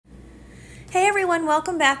Hey everyone,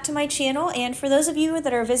 welcome back to my channel, and for those of you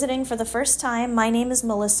that are visiting for the first time, my name is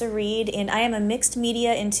Melissa Reed and I am a mixed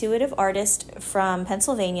media intuitive artist from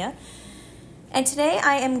Pennsylvania. And today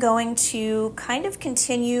I am going to kind of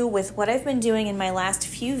continue with what I've been doing in my last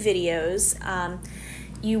few videos.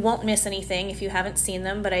 You won't miss anything if you haven't seen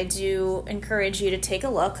them, but I do encourage you to take a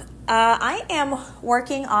look. I am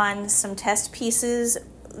working on some test pieces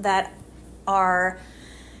that are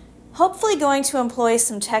hopefully going to employ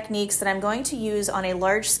some techniques that I'm going to use on a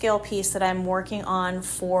large scale piece that I'm working on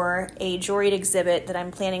for a juried exhibit that I'm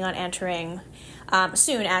planning on entering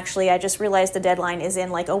soon. Actually, I just realized the deadline is in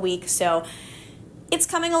like a week, so it's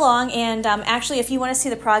coming along. And actually, if you want to see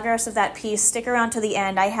the progress of that piece, stick around to the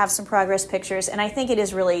end. I have some progress pictures and I think it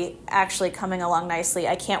is really actually coming along nicely.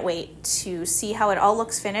 I can't wait to see how it all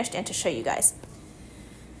looks finished and to show you guys.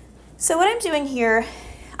 So what I'm doing here,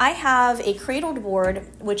 I have a cradled board,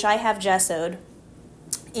 which I have gessoed,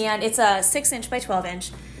 and it's a 6" by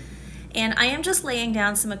 12". And I am just laying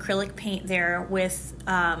down some acrylic paint there with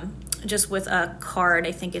just with a card.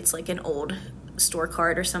 I think it's like an old store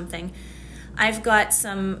card or something. I've got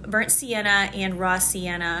some burnt sienna and raw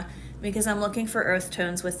sienna because I'm looking for earth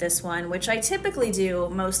tones with this one, which I typically do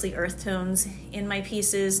mostly earth tones in my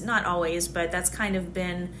pieces. Not always, but that's kind of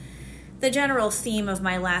been the general theme of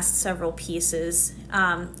my last several pieces.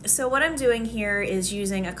 So what I'm doing here is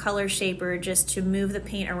using a color shaper just to move the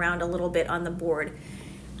paint around a little bit on the board.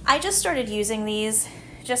 I just started using these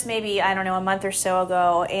just maybe, I don't know, a month or so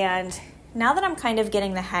ago, and now that I'm kind of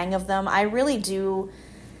getting the hang of them, I really do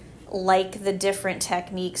like the different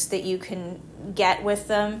techniques that you can get with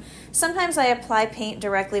them. Sometimes I apply paint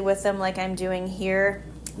directly with them like I'm doing here,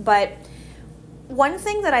 but one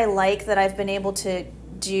thing that I like that I've been able to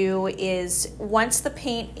do is once the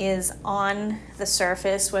paint is on the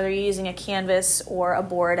surface, whether you're using a canvas or a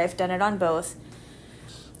board, I've done it on both,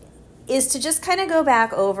 is to just kind of go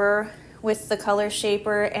back over with the color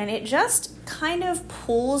shaper, and it just kind of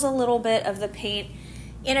pulls a little bit of the paint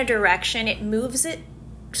in a direction. It moves it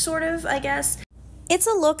sort of, I guess. It's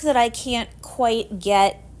a look that I can't quite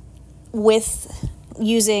get with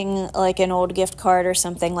using like an old gift card or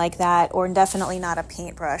something like that, or definitely not a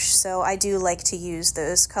paintbrush. So I do like to use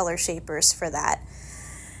those color shapers for that.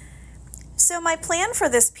 So my plan for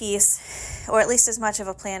this piece, or at least as much of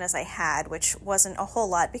a plan as I had, which wasn't a whole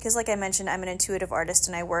lot because like I mentioned, I'm an intuitive artist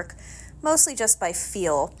and I work mostly just by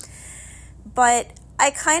feel. But I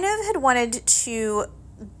kind of had wanted to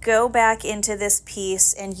go back into this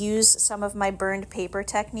piece and use some of my burned paper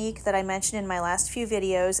technique that I mentioned in my last few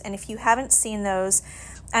videos. And if you haven't seen those,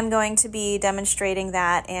 I'm going to be demonstrating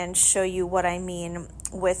that and show you what I mean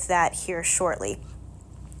with that here shortly.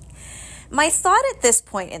 My thought at this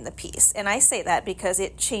point in the piece, and I say that because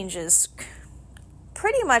it changes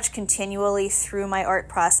pretty much continually through my art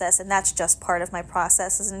process, and that's just part of my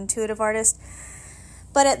process as an intuitive artist.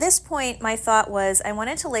 But at this point, my thought was I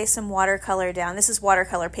wanted to lay some watercolor down. This is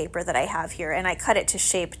watercolor paper that I have here, and I cut it to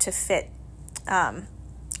shape to fit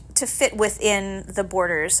within the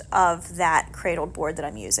borders of that cradled board that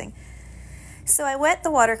I'm using. So I wet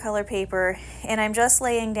the watercolor paper, and I'm just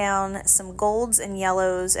laying down some golds and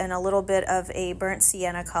yellows and a little bit of a burnt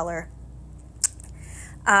sienna color.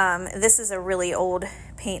 This is a really old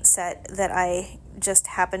paint set that I just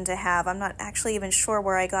happen to have. I'm not actually even sure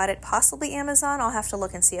where I got it, possibly Amazon. I'll have to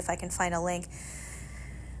look and see if I can find a link.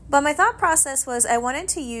 But my thought process was I wanted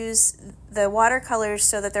to use the watercolors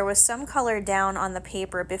so that there was some color down on the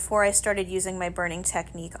paper before I started using my burning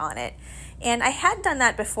technique on it. And I had done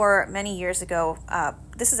that before many years ago.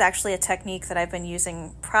 This is actually a technique that I've been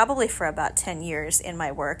using probably for about 10 years in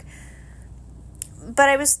my work. But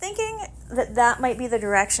I was thinking that that might be the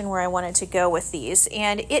direction where I wanted to go with these,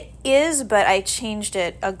 and it is, but I changed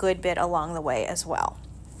it a good bit along the way as well.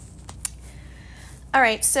 All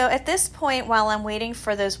right, so at this point, while I'm waiting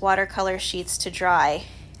for those watercolor sheets to dry,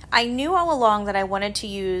 I knew all along that I wanted to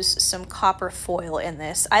use some copper foil in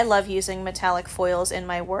this. I love using metallic foils in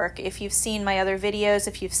my work. If you've seen my other videos,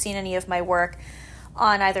 if you've seen any of my work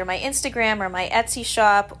on either my Instagram or my Etsy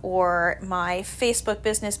shop or my Facebook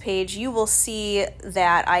business page, you will see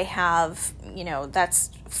that I have, that's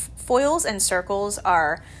foils and circles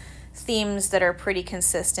are themes that are pretty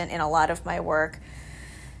consistent in a lot of my work.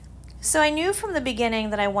 So I knew from the beginning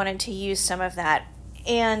that I wanted to use some of that.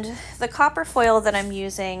 And the copper foil that I'm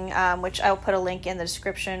using, which I'll put a link in the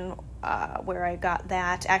description where I got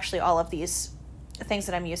that. Actually, all of these things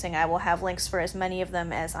that I'm using, I will have links for as many of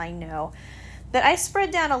them as I know. But I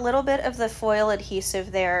spread down a little bit of the foil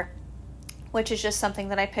adhesive there, which is just something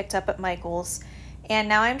that I picked up at Michael's. And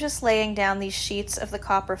now I'm just laying down these sheets of the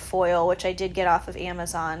copper foil, which I did get off of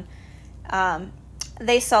Amazon.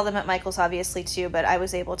 They sell them at Michael's obviously too, but I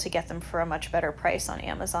was able to get them for a much better price on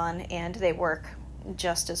Amazon, and they work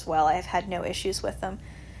just as well. I've had no issues with them.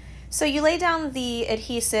 So you lay down the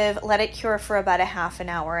adhesive, let it cure for about a half an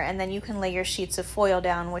hour, and then you can lay your sheets of foil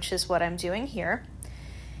down, which is what I'm doing here.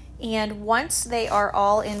 And once they are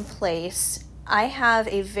all in place, I have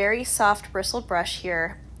a very soft bristled brush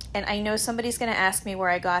here, and I know somebody's going to ask me where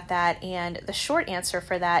I got that, and the short answer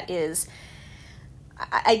for that is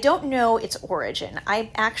I don't know its origin. I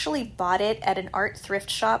actually bought it at an art thrift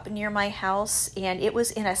shop near my house, and it was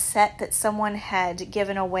in a set that someone had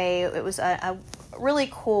given away. It was a really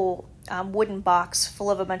cool wooden box full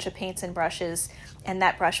of a bunch of paints and brushes, and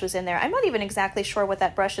that brush was in there. I'm not even exactly sure what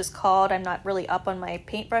that brush is called. I'm not really up on my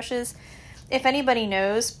paint brushes. If anybody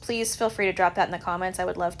knows, please feel free to drop that in the comments. I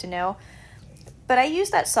would love to know. But I use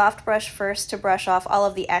that soft brush first to brush off all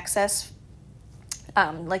of the excess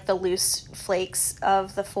like the loose flakes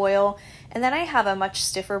of the foil, and then I have a much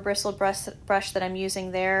stiffer bristled brush that I'm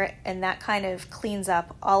using there, and that kind of cleans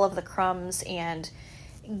up all of the crumbs and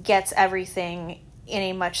gets everything in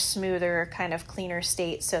a much smoother, kind of cleaner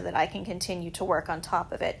state so that I can continue to work on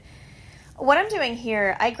top of it. What I'm doing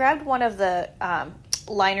here, I grabbed one of the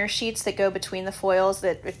liner sheets that go between the foils,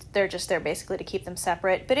 that they're just there basically to keep them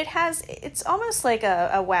separate, but it's almost like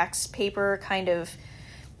a wax paper kind of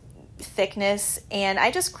thickness, and I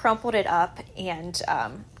just crumpled it up and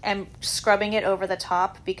am scrubbing it over the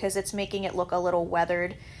top because it's making it look a little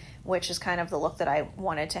weathered, which is kind of the look that I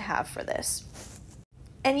wanted to have for this.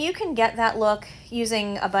 And you can get that look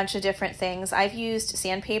using a bunch of different things. I've used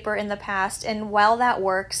sandpaper in the past, and while that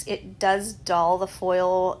works, it does dull the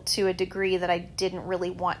foil to a degree that I didn't really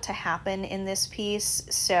want to happen in this piece,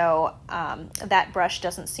 so that brush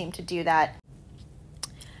doesn't seem to do that.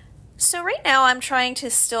 So right now I'm trying to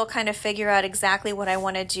still kind of figure out exactly what I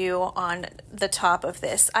want to do on the top of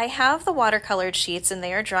this. I have the watercolored sheets and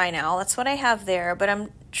they are dry now. That's what I have there, but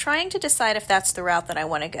I'm trying to decide if that's the route that I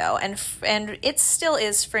want to go. And it still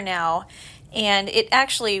is for now. And it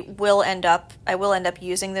actually I will end up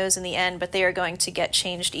using those in the end, but they are going to get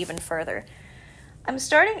changed even further. I'm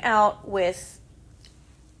starting out with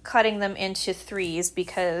cutting them into threes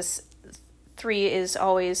because 3 is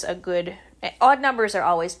always a good. Odd numbers are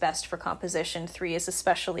always best for composition. 3 is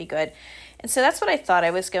especially good. And so that's what I thought I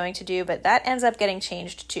was going to do, but that ends up getting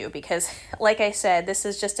changed too because, like I said, this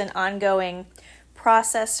is just an ongoing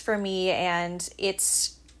process for me, and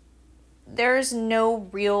there's no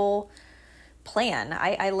real plan.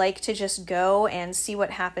 I like to just go and see what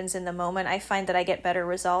happens in the moment. I find that I get better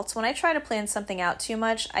results. When I try to plan something out too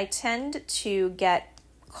much, I tend to get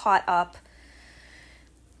caught up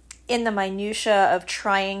in the minutia of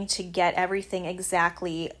trying to get everything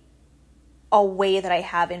exactly a way that I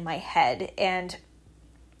have in my head, and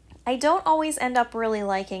I don't always end up really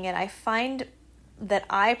liking it. I find that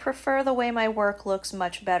I prefer the way my work looks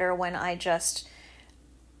much better when I just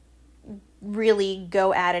really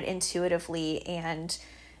go at it intuitively and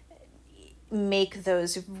make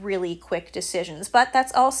those really quick decisions. But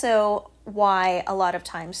that's also why a lot of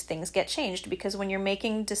times things get changed, because when you're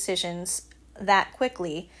making decisions that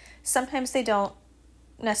quickly, sometimes they don't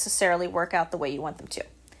necessarily work out the way you want them to.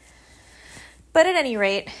 But at any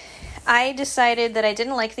rate, I decided that I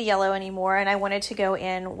didn't like the yellow anymore and I wanted to go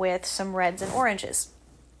in with some reds and oranges.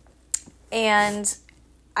 And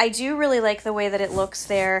I do really like the way that it looks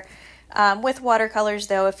there. With watercolors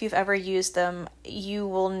though, if you've ever used them, you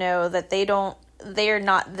will know that they are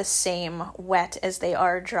not the same wet as they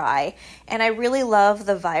are dry. And I really love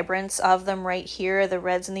the vibrance of them right here, the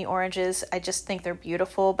reds and the oranges. I just think they're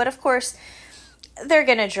beautiful. But of course, they're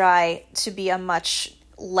going to dry to be a much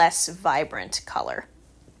less vibrant color.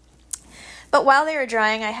 But while they were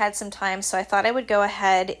drying, I had some time, so I thought I would go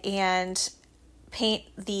ahead and paint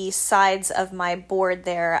the sides of my board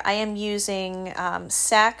there. I am using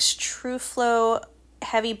Saks TrueFlow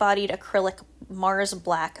heavy-bodied acrylic Mars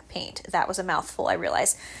Black paint. That was a mouthful, I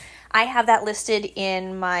realize. I have that listed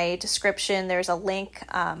in my description. There's a link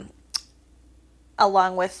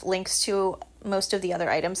along with links to most of the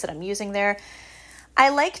other items that I'm using there. I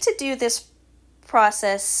like to do this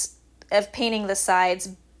process of painting the sides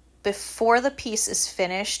before the piece is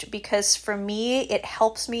finished because for me, it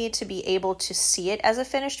helps me to be able to see it as a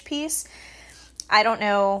finished piece. I don't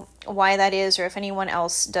know why that is or if anyone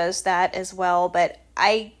else does that as well, but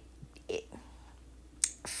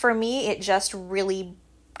for me, it just really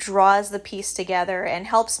draws the piece together and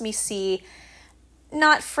helps me see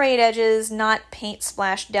not frayed edges, not paint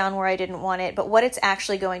splashed down where I didn't want it, but what it's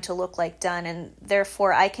actually going to look like done, and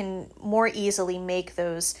therefore I can more easily make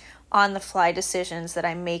those on-the-fly decisions that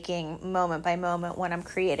I'm making moment by moment when I'm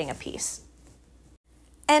creating a piece.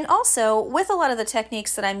 And also, with a lot of the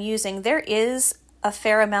techniques that I'm using, there is a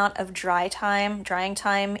fair amount of drying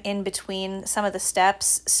time in between some of the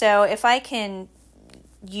steps. So if I can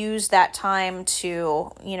use that time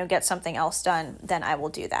to, get something else done, then I will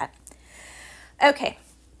do that. Okay,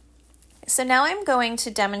 so now I'm going to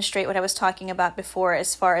demonstrate what I was talking about before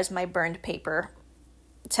as far as my burned paper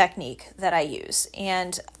technique that I use.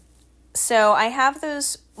 And so I have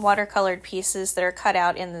those watercolored pieces that are cut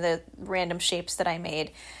out in the random shapes that I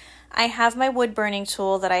made. I have my wood burning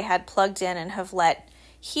tool that I had plugged in and have let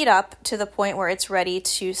heat up to the point where it's ready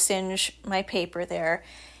to singe my paper there.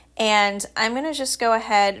 And I'm going to just go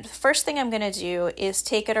ahead. The first thing I'm going to do is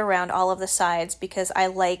take it around all of the sides because I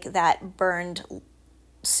like that burned,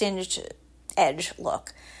 singed edge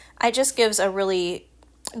look. It just gives a really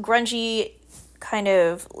grungy, kind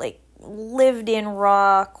of like lived in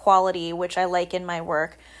raw quality, which I like in my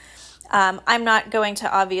work. I'm not going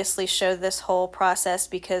to obviously show this whole process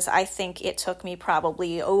because I think it took me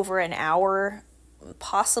probably over an hour,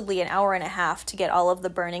 possibly an hour and a half to get all of the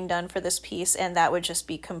burning done for this piece, and that would just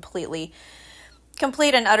be complete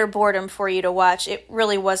and utter boredom for you to watch. It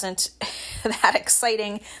really wasn't that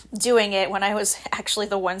exciting doing it when I was actually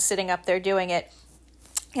the one sitting up there doing it.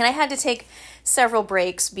 And I had to take several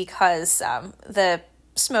breaks because the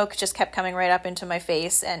smoke just kept coming right up into my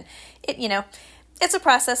face, and it's a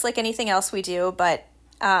process like anything else we do, but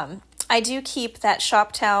I do keep that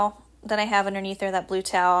shop towel that I have underneath there, that blue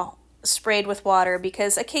towel, sprayed with water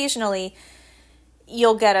because occasionally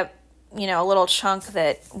you'll get a little chunk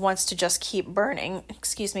that wants to just keep burning,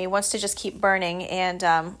 and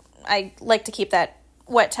I like to keep that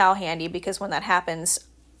wet towel handy because when that happens,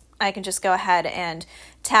 I can just go ahead and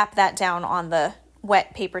tap that down on the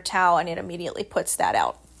wet paper towel and it immediately puts that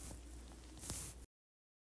out.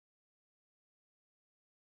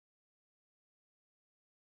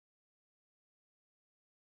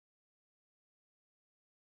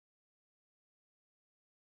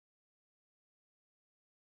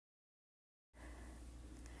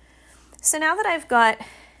 So now that I've got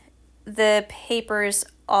the papers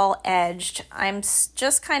all edged, I'm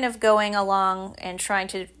just kind of going along and trying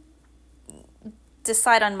to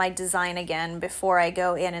decide on my design again before I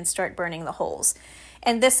go in and start burning the holes.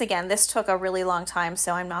 And this took a really long time,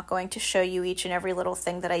 so I'm not going to show you each and every little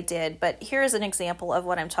thing that I did, but here's an example of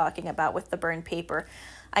what I'm talking about with the burned paper.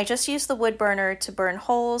 I just used the wood burner to burn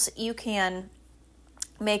holes. You can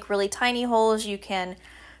make really tiny holes, you can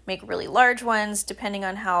make really large ones, depending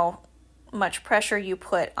on how much pressure you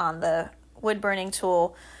put on the wood burning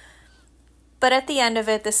tool. But at the end of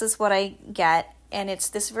it, this is what I get, and it's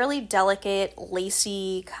this really delicate,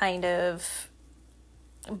 lacy kind of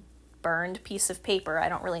burned piece of paper. I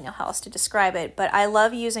don't really know how else to describe it, but I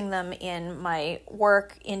love using them in my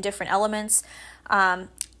work in different elements. I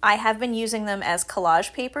have been using them as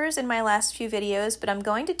collage papers in my last few videos, but I'm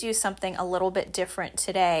going to do something a little bit different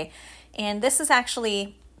today. And this is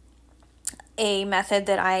actually a method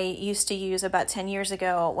that I used to use about 10 years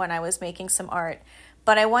ago when I was making some art,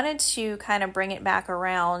 but I wanted to kind of bring it back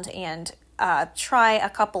around and try a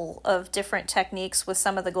couple of different techniques with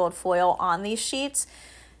some of the gold foil on these sheets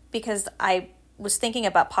because I was thinking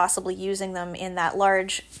about possibly using them in that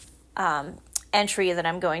large entry that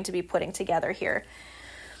I'm going to be putting together here.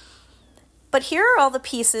 But here are all the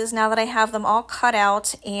pieces now that I have them all cut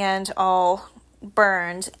out and all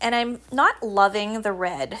burned, and I'm not loving the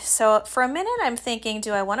red. So for a minute I'm thinking,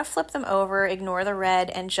 do I want to flip them over, ignore the red,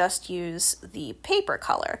 and just use the paper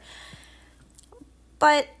color?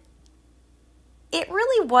 But it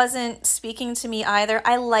really wasn't speaking to me either.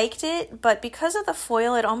 I liked it, but because of the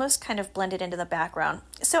foil, it almost kind of blended into the background.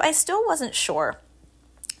 So I still wasn't sure.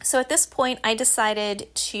 So at this point, I decided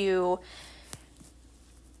to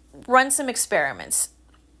run some experiments.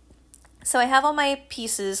 So I have all my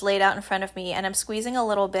pieces laid out in front of me, and I'm squeezing a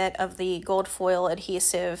little bit of the gold foil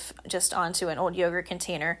adhesive just onto an old yogurt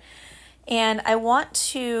container. And I want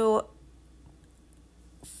to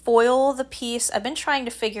foil the piece. I've been trying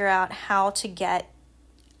to figure out how to get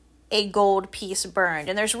a gold piece burned,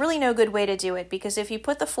 and there's really no good way to do it because if you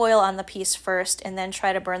put the foil on the piece first and then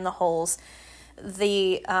try to burn the holes,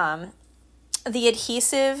 the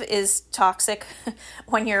adhesive is toxic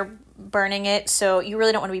when you're burning it, so you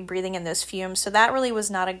really don't want to be breathing in those fumes. So that really was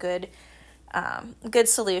not a good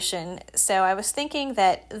solution. So I was thinking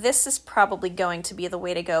that this is probably going to be the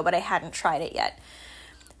way to go, but I hadn't tried it yet.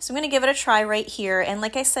 So I'm going to give it a try right here. And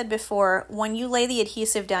like I said before, when you lay the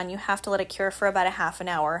adhesive down, you have to let it cure for about a half an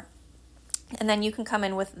hour. And then you can come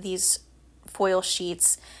in with these foil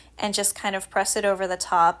sheets and just kind of press it over the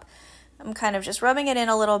top. I'm kind of just rubbing it in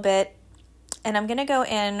a little bit. And I'm going to go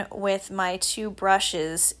in with my two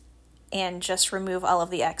brushes and just remove all of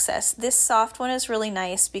the excess. This soft one is really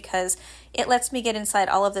nice because it lets me get inside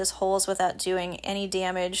all of those holes without doing any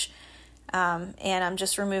damage, and I'm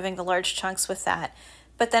just removing the large chunks with that.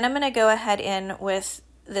 But then I'm going to go ahead in with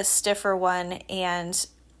this stiffer one, and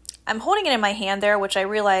I'm holding it in my hand there, which I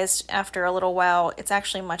realized after a little while it's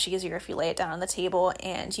actually much easier if you lay it down on the table,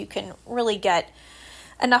 and you can really get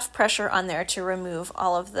enough pressure on there to remove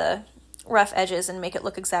all of the rough edges and make it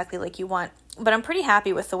look exactly like you want. But I'm pretty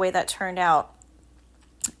happy with the way that turned out.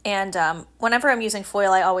 And whenever I'm using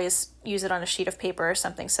foil, I always use it on a sheet of paper or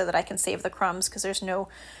something so that I can save the crumbs, because there's no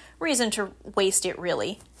reason to waste it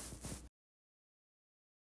really.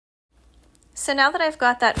 So now that I've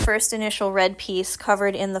got that first initial red piece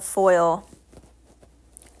covered in the foil,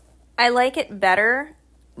 I like it better,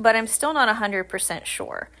 but I'm still not 100%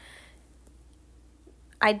 sure.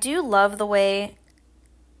 I do love the way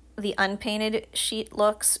the unpainted sheet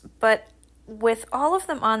looks, but with all of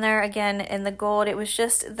them on there again in the gold, it was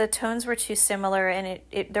just the tones were too similar, and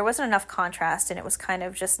there wasn't enough contrast, and it was kind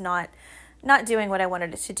of just not doing what I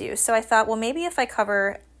wanted it to do. So I thought, well, maybe if I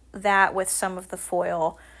cover that with some of the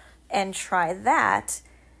foil and try that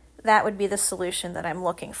would be the solution that I'm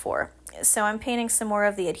looking for. So I'm painting some more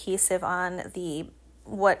of the adhesive on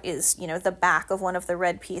what is, the back of one of the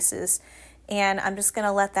red pieces, and I'm just going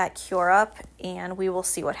to let that cure up, and we will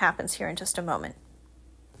see what happens here in just a moment.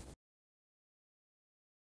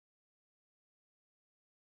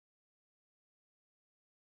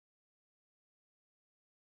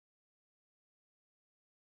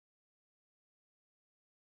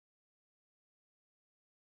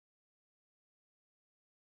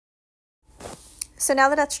 So now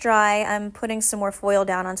that that's dry, I'm putting some more foil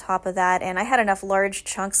down on top of that, and I had enough large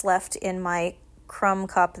chunks left in my crumb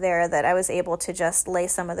cup there that I was able to just lay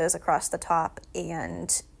some of those across the top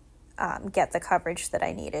and get the coverage that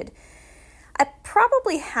I needed. I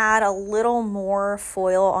probably had a little more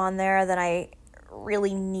foil on there than I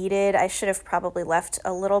really needed. I should have probably left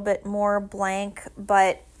a little bit more blank,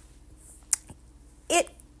 but it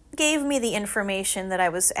gave me the information that I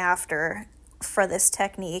was after for this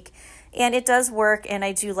technique. And it does work, and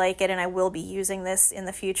I do like it, and I will be using this in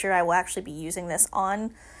the future. I will actually be using this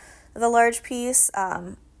on the large piece.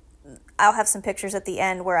 I'll have some pictures at the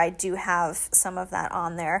end where I do have some of that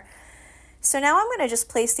on there. So now I'm going to just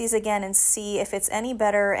place these again and see if it's any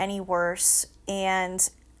better or any worse. And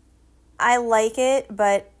I like it,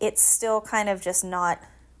 but it's still kind of just not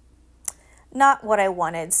what I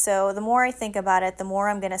wanted. So the more I think about it, the more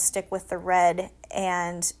I'm going to stick with the red,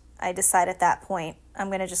 and I decide at that point I'm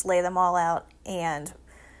going to just lay them all out and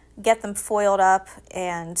get them foiled up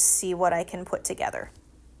and see what I can put together.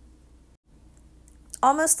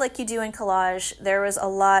 Almost like you do in collage, there was a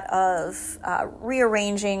lot of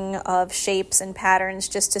rearranging of shapes and patterns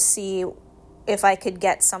just to see if I could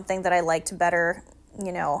get something that I liked better,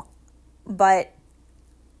 but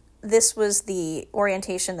this was the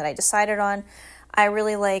orientation that I decided on. I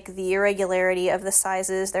really like the irregularity of the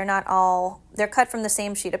sizes. They're cut from the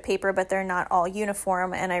same sheet of paper, but they're not all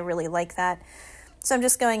uniform, and I really like that. So I'm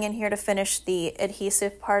just going in here to finish the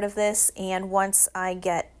adhesive part of this, and once I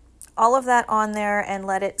get all of that on there and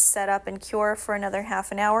let it set up and cure for another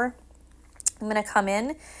half an hour, I'm going to come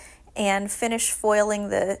in and finish foiling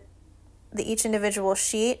the each individual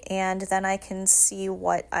sheet, and then I can see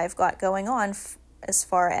what I've got going on as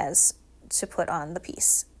far as to put on the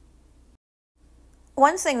piece.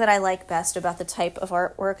 One thing that I like best about the type of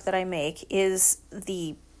artwork that I make is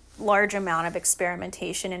the large amount of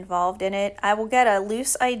experimentation involved in it. I will get a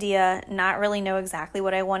loose idea, not really know exactly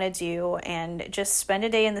what I want to do, and just spend a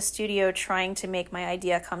day in the studio trying to make my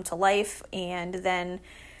idea come to life, and then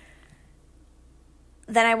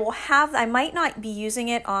I might not be using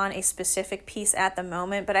it on a specific piece at the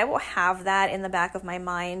moment, but I will have that in the back of my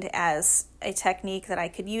mind as a technique that I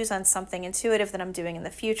could use on something intuitive that I'm doing in the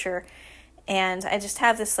future. And I just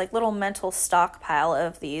have this little mental stockpile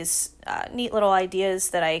of these neat little ideas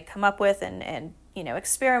that I come up with and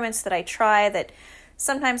experiments that I try that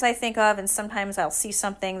sometimes I think of, and sometimes I'll see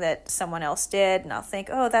something that someone else did and I'll think,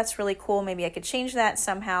 oh, that's really cool. Maybe I could change that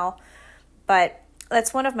somehow. But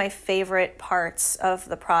that's one of my favorite parts of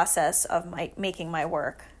the process of making my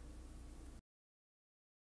work.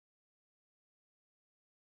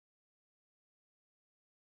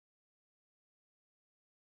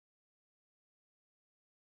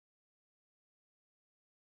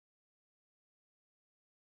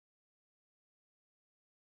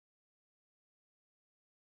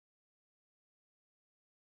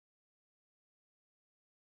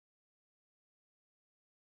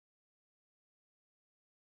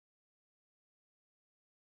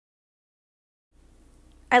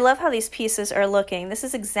 I love how these pieces are looking. This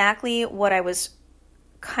is exactly what I was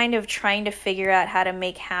kind of trying to figure out how to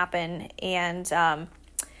make happen. And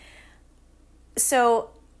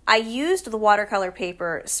so I used the watercolor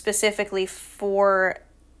paper specifically for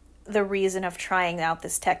the reason of trying out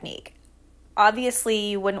this technique.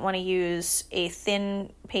 Obviously, you wouldn't want to use a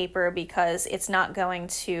thin paper because it's not going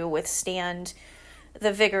to withstand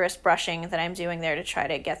the vigorous brushing that I'm doing there to try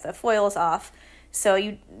to get the foils off.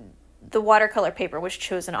 So the watercolor paper was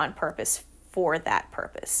chosen on purpose for that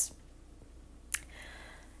purpose.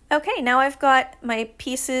 Okay, now I've got my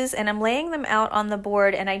pieces and I'm laying them out on the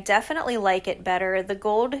board, and I definitely like it better. The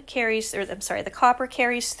copper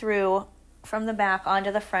carries through from the back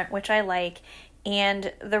onto the front, which I like,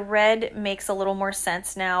 and the red makes a little more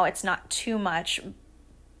sense now. It's not too much,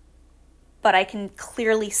 but I can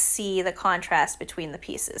clearly see the contrast between the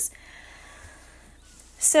pieces.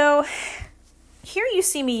 So here you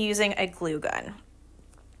see me using a glue gun.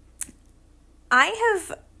 I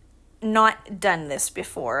have not done this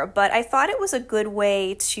before, but I thought it was a good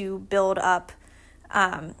way to build up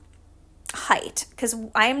height, because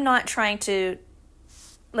I'm not trying to,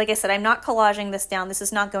 like I said, I'm not collaging this down. This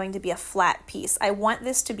is not going to be a flat piece. I want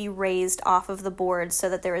this to be raised off of the board so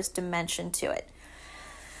that there is dimension to it.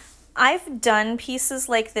 I've done pieces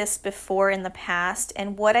like this before in the past,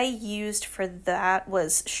 and what I used for that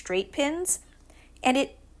was straight pins, and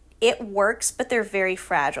it works, but they're very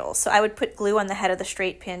fragile. So I would put glue on the head of the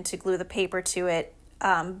straight pin to glue the paper to it,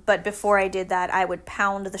 but before I did that, I would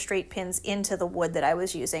pound the straight pins into the wood that I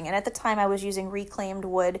was using, and at the time I was using reclaimed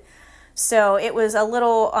wood, so it was a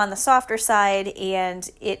little on the softer side, and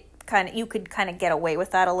you could kind of get away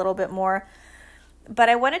with that a little bit more. But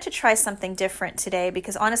I wanted to try something different today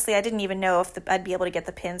because honestly, I didn't even know if I'd be able to get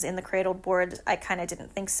the pins in the cradled board. I kind of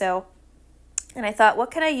didn't think so. And I thought,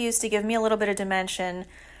 what can I use to give me a little bit of dimension?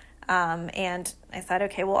 And I thought,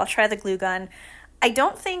 okay, well, I'll try the glue gun. I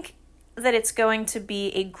don't think that it's going to be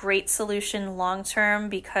a great solution long term,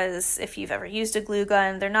 because if you've ever used a glue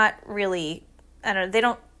gun, they're not really, I don't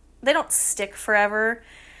know, they don't stick forever.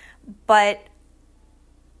 But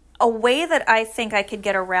a way that I think I could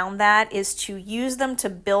get around that is to use them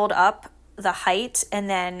to build up the height and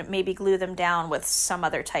then maybe glue them down with some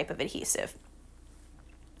other type of adhesive.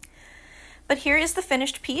 But here is the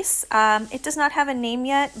finished piece. It does not have a name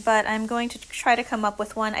yet, but I'm going to try to come up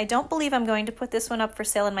with one. I don't believe I'm going to put this one up for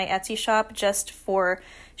sale in my Etsy shop just for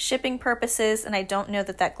shipping purposes, and I don't know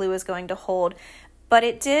that that glue is going to hold. But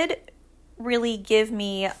it did really give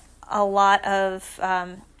me a lot of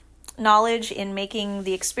knowledge in making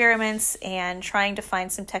the experiments and trying to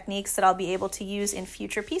find some techniques that I'll be able to use in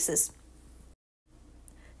future pieces.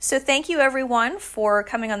 So thank you everyone for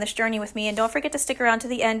coming on this journey with me, and don't forget to stick around to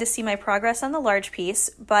the end to see my progress on the large piece.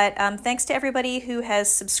 But thanks to everybody who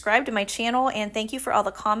has subscribed to my channel, and thank you for all the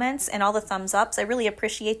comments and all the thumbs ups. I really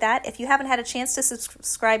appreciate that. If you haven't had a chance to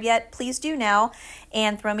subscribe yet, please do now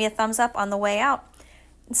and throw me a thumbs up on the way out.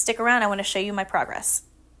 And stick around, I want to show you my progress.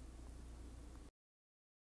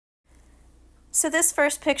 So this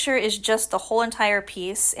first picture is just the whole entire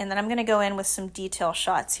piece, and then I'm going to go in with some detail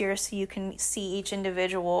shots here so you can see each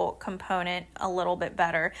individual component a little bit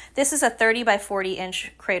better. This is a 30 by 40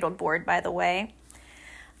 inch cradled board, by the way.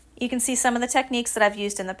 You can see some of the techniques that I've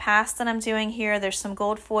used in the past that I'm doing here. There's some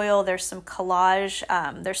gold foil, there's some collage,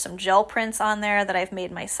 there's some gel prints on there that I've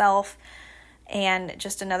made myself, and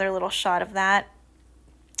just another little shot of that.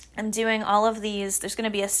 I'm doing all of these. There's going to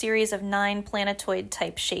be a series of 9 planetoid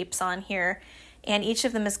type shapes on here, and each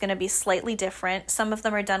of them is going to be slightly different. Some of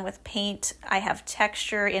them are done with paint. I have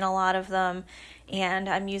texture in a lot of them, and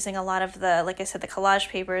I'm using a lot of the, like I said, the collage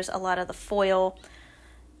papers, a lot of the foil,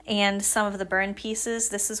 and some of the burn pieces.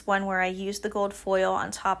 This is one where I used the gold foil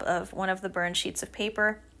on top of one of the burn sheets of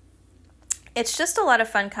paper. It's just a lot of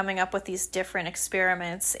fun coming up with these different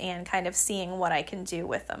experiments and kind of seeing what I can do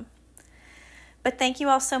with them. But thank you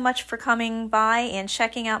all so much for coming by and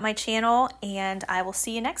checking out my channel, and I will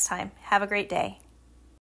see you next time. Have a great day.